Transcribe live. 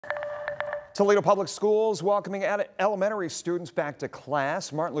Toledo Public Schools welcoming elementary students back to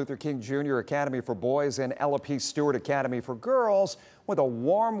class. Martin Luther King Jr. Academy for boys and LP Stewart Academy for girls with a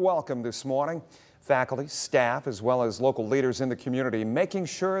warm welcome this morning. Faculty, staff, as well as local leaders in the community making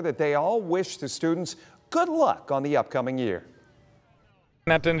sure that they all wish the students good luck on the upcoming year.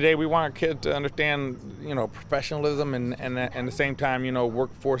 And at the end of the day, we want our kids to understand, professionalism and at the same time,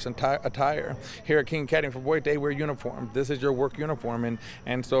 workforce attire. Here at King Academy for Boys, they wear uniform. This is your work uniform,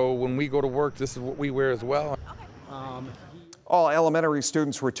 and so when we go to work, this is what we wear as well. All elementary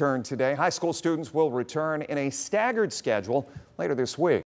students return today. High school students will return in a staggered schedule later this week.